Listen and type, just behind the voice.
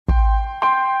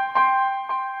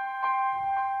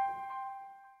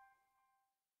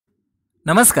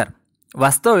नमस्कार.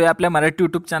 वास्तव या आपल्या मराठी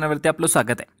यूट्यूब चॅनलवरती आपलं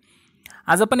स्वागत आहे.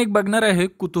 आज आपण एक बघणार आहे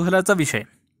कुतूहलाचा विषय.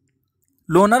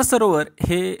 लोणार सरोवर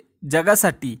हे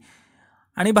जगासाठी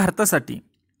आणि भारतासाठी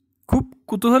खूप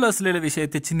कुतूहल असलेला विषय.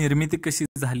 त्याची निर्मिती कशी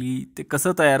झाली, ते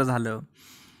कसं तयार झालं,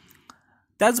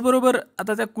 त्याचबरोबर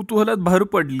आता त्या कुतूहलात भर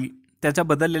पडली त्याच्या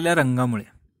बदललेल्या रंगामुळे.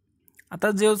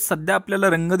 आता जो सध्या आपल्याला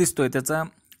रंग दिसतोय त्याचा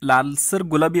लालसर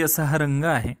गुलाबी असा हा रंग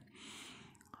आहे.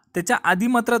 त्याच्या आधी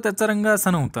मात्र त्याचा रंग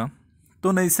असा नव्हता.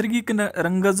 तो नैसर्गिक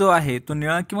रंग जो आहे तो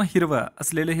निळा किंवा हिरवा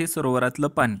असलेलं हे सरोवरातलं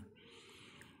पाणी.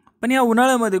 पण या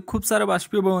उन्हाळ्यामध्ये खूप सारं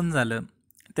बाष्पीभवन झालं,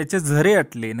 त्याचे झरे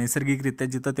आटले नैसर्गिकरित्या.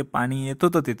 जिथं ते पाणी येत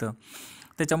होतं तिथं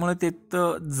त्याच्यामुळे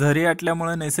तिथं झरे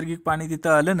आटल्यामुळं नैसर्गिक पाणी तिथं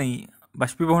आलं नाही.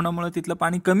 बाष्पीभवनामुळे तिथलं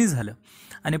पाणी कमी झालं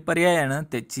आणि पर्यायानं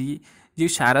त्याची जी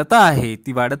क्षारता आहे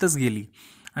ती वाढतच गेली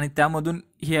आणि त्यामधून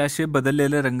हे असे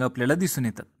बदललेले रंग आपल्याला दिसून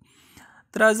येतात.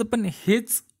 तर आज आपण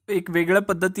हेच एक वेगळ्या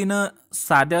पद्धतीनं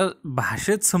साध्या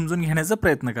भाषेत समजून घेण्याचा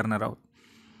प्रयत्न करणार आहोत.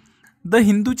 द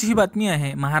हिंदूची ही बातमी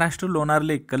आहे. महाराष्ट्र लोणार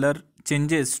लेक colour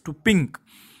changes to pink,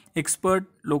 expert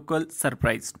local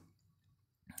surprise.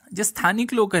 जे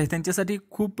स्थानिक लोक आहेत त्यांच्यासाठी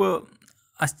खूप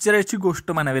आश्चर्याची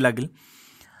गोष्ट म्हणावी लागेल.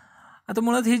 आता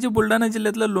मुळात हे जे बुलढाणा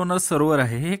जिल्ह्यातलं लोणार सरोवर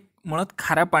आहे हे मुळात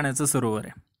खाऱ्या पाण्याचं सरोवर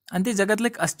आहे आणि ते जगातलं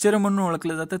एक आश्चर्य म्हणून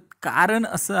ओळखलं जातं. कारण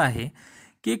असं आहे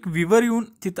की एक विवर येऊन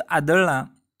तिथं आदळला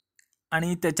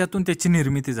आणि त्याच्यातून त्याची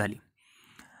निर्मिती झाली.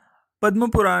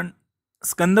 पद्मपुराण,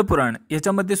 स्कंदपुराण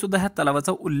याच्यामध्ये सुद्धा ह्या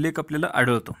तलावाचा उल्लेख आपल्याला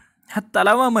आढळतो. ह्या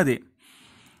तलावामध्ये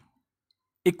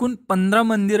एकूण 15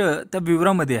 मंदिरं त्या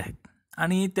विवरामध्ये आहेत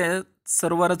आणि त्या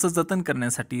सरोवराचं जतन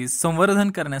करण्यासाठी,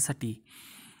 संवर्धन करण्यासाठी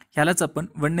ह्यालाच आपण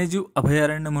वन्यजीव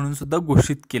अभयारण्य म्हणून सुद्धा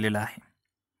घोषित केलेलं आहे.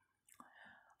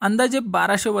 अंदाजे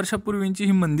 1200 वर्षापूर्वींची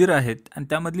ही मंदिरं आहेत आणि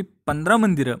त्यामधली 15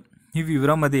 मंदिरं ही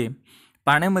विवरामध्ये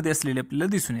पाण्यामध्ये असलेली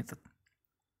आपल्याला दिसून येतात.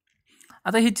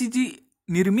 आता ह्याची जी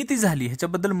निर्मिती झाली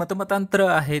ह्याच्याबद्दल मतमतांतरं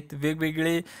आहेत.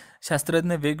 वेगवेगळे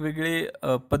शास्त्रज्ञ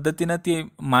वेगवेगळे पद्धतीनं ते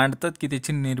मांडतात की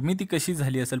त्याची निर्मिती कशी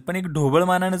झाली असेल. पण एक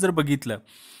ढोबळमानानं जर बघितलं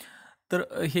तर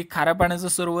हे खाऱ्या पाण्याचं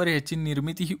सरोवर ह्याची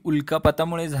निर्मिती ही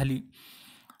उल्कापातामुळे झाली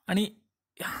आणि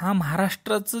हा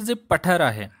महाराष्ट्राचं जे पठार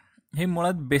आहे हे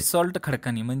मुळात बेसॉल्ट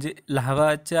खडकांनी म्हणजे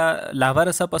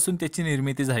लाव्हारसापासून त्याची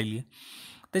निर्मिती झाली आहे.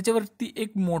 त्याच्यावरती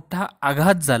एक मोठा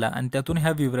आघात झाला आणि त्यातून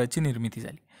ह्या विवराची निर्मिती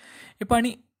झाली. हे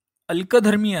पाणी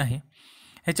अल्कधर्मी आहे.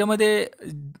 ह्याच्यामध्ये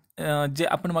जे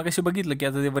आपण मागाशी बघितलं की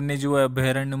आता ते वन्यजीव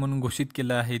अभयारण्य म्हणून घोषित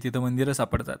केलं आहे, तिथं मंदिरं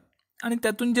सापडतात आणि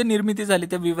त्यातून जे निर्मिती झाली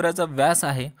त्या विवराचा व्यास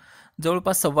आहे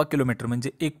जवळपास 1.25 किलोमीटर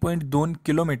म्हणजे 1.2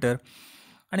 किलोमीटर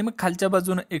आणि मग खालच्या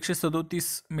बाजूनं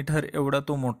 137 मीटर एवढा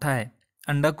तो मोठा आहे.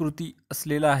 अंडाकृती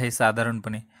असलेला आहे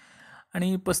साधारणपणे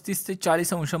आणि 35 ते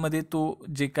 40 अंशामध्ये तो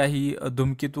जे काही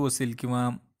धूमकेतू असेल किंवा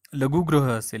लघुग्रह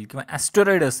असेल किंवा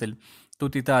ॲस्टेरॉइड असेल तो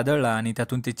तिथं आदळला आणि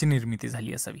त्यातून त्याची निर्मिती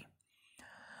झाली असावी.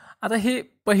 आता हे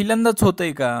पहिल्यांदाच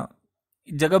होतंय का?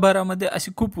 जगभरामध्ये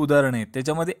अशी खूप उदाहरणं आहेत.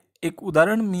 त्याच्यामध्ये एक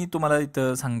उदाहरण मी तुम्हाला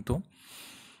इथं सांगतो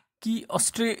की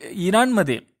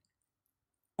इराणमध्ये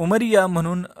उमरिया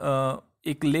म्हणून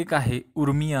एक लेक आहे,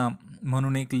 उर्मिया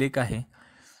म्हणून एक लेक आहे.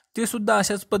 ते सुद्धा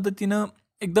अशाच पद्धतीनं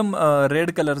एकदम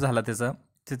रेड कलर झाला त्याचा.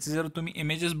 त्याचे जर तुम्ही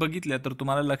इमेजेस बघितल्या तर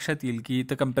तुम्हाला लक्षात येईल की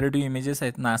इथं कम्पॅरेटिव्ह इमेजेस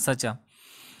आहेत नासाच्या.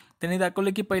 त्यांनी दाखवलं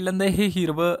की पहिल्यांदा हे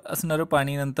हिरवं असणारं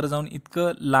पाणी नंतर जाऊन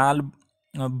इतकं लाल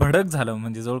भडक झालं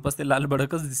म्हणजे जवळपास ते लाल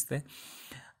भडकच दिसतंय.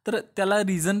 तर त्याला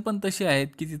रिझन पण तसे आहेत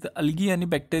की तिथं अल्गी आणि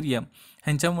बॅक्टेरिया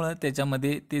ह्यांच्यामुळं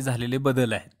त्याच्यामध्ये ते झालेले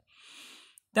बदल आहेत.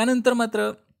 त्यानंतर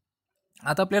मात्र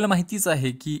आता आपल्याला माहितीच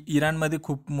आहे की इराणमध्ये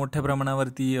खूप मोठ्या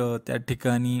प्रमाणावरती त्या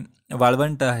ठिकाणी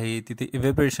वाळवंट आहे. तिथे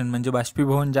इव्हॅपोरेशन म्हणजे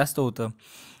बाष्पीभवन जास्त होतं.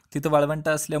 तिथं वाळवंट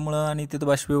असल्यामुळं आणि तिथं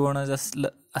बाष्पीभवन जास्त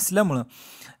असल्यामुळं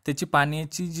त्याची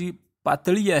पाण्याची जी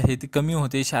पातळी आहे ती कमी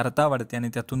होते, क्षारता वाढते आणि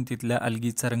त्यातून तिथल्या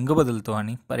अल्गीचा रंग बदलतो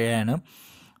आणि पर्यायानं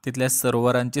तिथल्या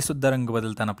सरोवरांचे सुद्धा रंग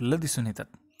बदलताना आपल्याला दिसून येतात.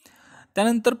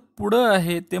 त्यानंतर पुढं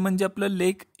आहे ते म्हणजे आपलं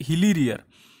लेक हिलिरियर.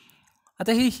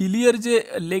 आता हे हिलियर जे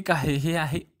लेक आहे हे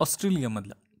आहे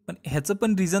ऑस्ट्रेलियामधलं, पण ह्याचं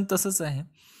पण रिझन तसंच आहे.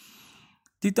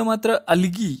 तिथं मात्र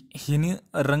अल्गी ह्याने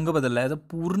रंग बदलला आहे. आता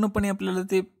पूर्णपणे आपल्याला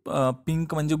ते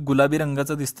पिंक म्हणजे गुलाबी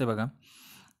रंगाचं दिसतं बघा.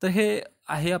 तर हे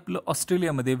आहे आपलं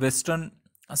ऑस्ट्रेलियामध्ये, वेस्टर्न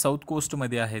साऊथ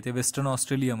कोस्टमध्ये आहे ते, वेस्टर्न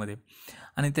ऑस्ट्रेलियामध्ये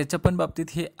आणि त्याच्या पण बाबतीत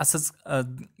हे असंच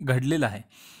घडलेलं आहे.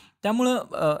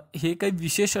 त्यामुळं हे काही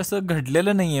विशेष असं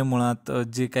घडलेलं नाही आहे मुळात.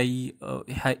 जे काही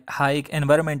हा एक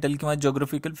एन्व्हायरमेंटल किंवा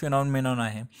जिओग्राफिकल फिनॉमिनॉन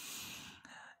आहे.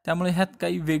 त्यामुळे ह्यात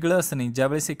काही वेगळं असं नाही.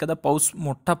 ज्यावेळेस एखादा पाऊस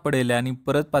मोठा पडेल आणि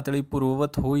परत पातळी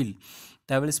पूर्ववत होईल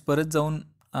त्यावेळेस परत जाऊन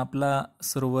आपला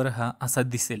सरोवर हा असा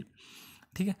दिसेल.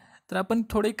 ठीक आहे. तर आपण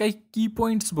थोडे काही की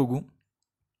पॉईंट्स बघू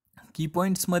की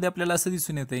पॉईंट्समध्ये आपल्याला असं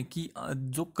दिसून येतं आहे की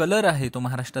जो कलर आहे तो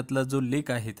महाराष्ट्रातला जो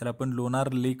लेक आहे त्याला आपण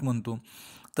लोणार लेक म्हणतो,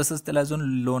 तसंच त्याला अजून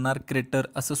लोणार क्रेटर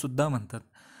असं सुद्धा म्हणतात.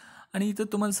 आणि इथं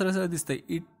तुम्हाला सरळ सरळ दिसतंय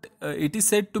it is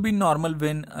sed to be normal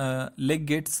Wien lake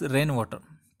gates rain water.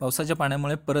 पावसाच्या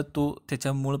पाण्यामुळे परत तो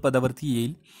त्याच्या मूळ पदावरती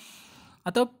येईल.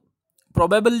 आता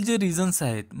प्रॉबॅबल जे रिझन्स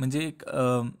आहेत म्हणजे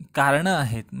कारणं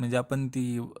आहेत, म्हणजे आपण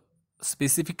ती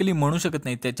स्पेसिफिकली म्हणू शकत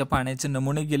नाही, त्याच्या पाण्याचे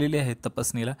नमुने गेलेले आहेत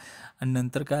तपासणीला आणि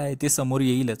नंतर काय आहे ते समोर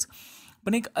येईलच.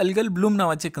 पण एक अल्गल ब्लूम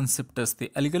नावाचे कन्सेप्ट असते.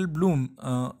 अल्गल ब्लूम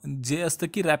जे असतं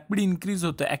की रॅपिड इन्क्रीज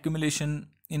होतं ॲक्युम्युलेशन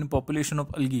इन पॉप्युलेशन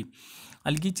ऑफ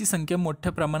अलगीची संख्या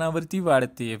मोठ्या प्रमाणावरती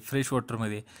वाढते फ्रेश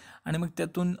वॉटरमध्ये आणि मग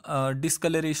त्यातून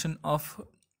डिस्कलरेशन ऑफ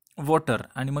वॉटर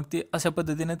आणि मग ते अशा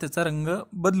पद्धतीने त्याचा रंग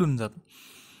बदलून जातो.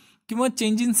 किंवा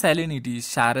चेंज इन सॅलिनिटी,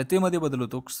 क्षारतेमध्ये बदल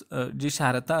होतो. जी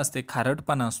क्षारता असते,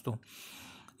 खारटपणा असतो,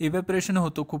 इव्हॅपरेशन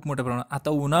होतो खूप मोठ्या प्रमाणात. आता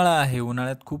उन्हाळा आहे,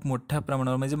 उन्हाळ्यात खूप मोठ्या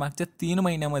प्रमाणावर म्हणजे मागच्या 3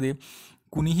 महिन्यामध्ये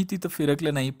कुणीही तिथं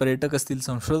फिरकलं नाही, पर्यटक असतील,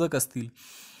 संशोधक असतील,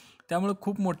 त्यामुळे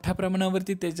खूप मोठ्या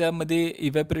प्रमाणावरती त्याच्यामध्ये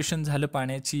इव्हॅपरेशन झालं,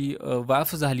 पाण्याची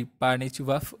वाफ झाली. पाण्याची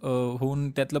वाफ होऊन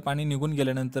त्यातलं पाणी निघून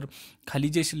गेल्यानंतर खाली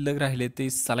जे शिल्लक राहिले ते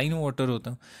सलाईन वॉटर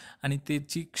होतं आणि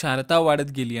त्याची क्षारता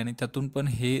वाढत गेली आणि त्यातून पण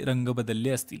हे रंग बदलले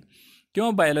असतील. किंवा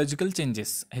बायोलॉजिकल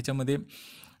चेंजेस, ह्याच्यामध्ये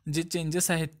जे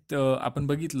चेंजेस आहेत आपण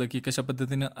बघितलं की कशा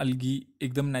पद्धतीनं अलगी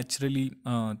एकदम नॅचरली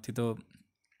तिथं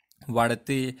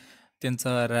वाढते,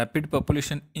 त्यांचा रॅपिड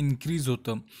पॉप्युलेशन इन्क्रीज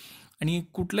होतं आणि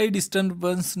कुठलाही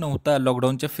डिस्टर्बन्स नव्हता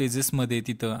लॉकडाऊनच्या फेजेसमध्ये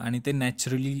तिथं आणि ते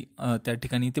नॅचरली त्या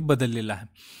ठिकाणी ते बदललेलं आहे.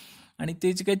 आणि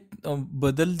ते जे काही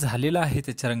बदल झालेला आहे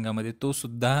त्याच्या रंगामध्ये तो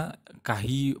सुद्धा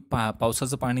काही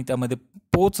पावसाचं पाणी त्यामध्ये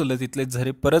पोचलं, तिथले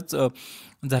झरे परत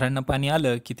झऱ्यांना पाणी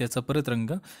आलं की त्याचा परत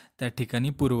रंग त्या ठिकाणी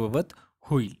पूर्ववत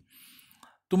होईल.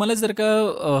 तुम्हाला जर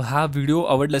का हा व्हिडिओ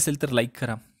आवडला असेल तर लाईक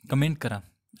करा, कमेंट करा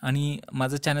आणि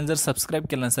माझं चॅनल जर सबस्क्राईब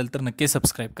केलं नसेल तर नक्की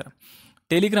सबस्क्राईब करा.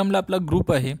 टेलिग्रामला आपला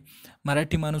ग्रुप आहे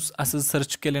मराठी माणूस, असं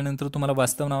सर्च केल्यानंतर तुम्हाला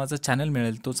वास्तव नावाचा चॅनल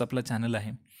मिळेल, तोच आपला चॅनल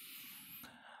आहे.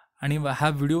 आणि हा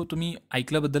व्हिडिओ तुम्ही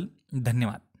ऐकल्याबद्दल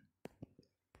धन्यवाद.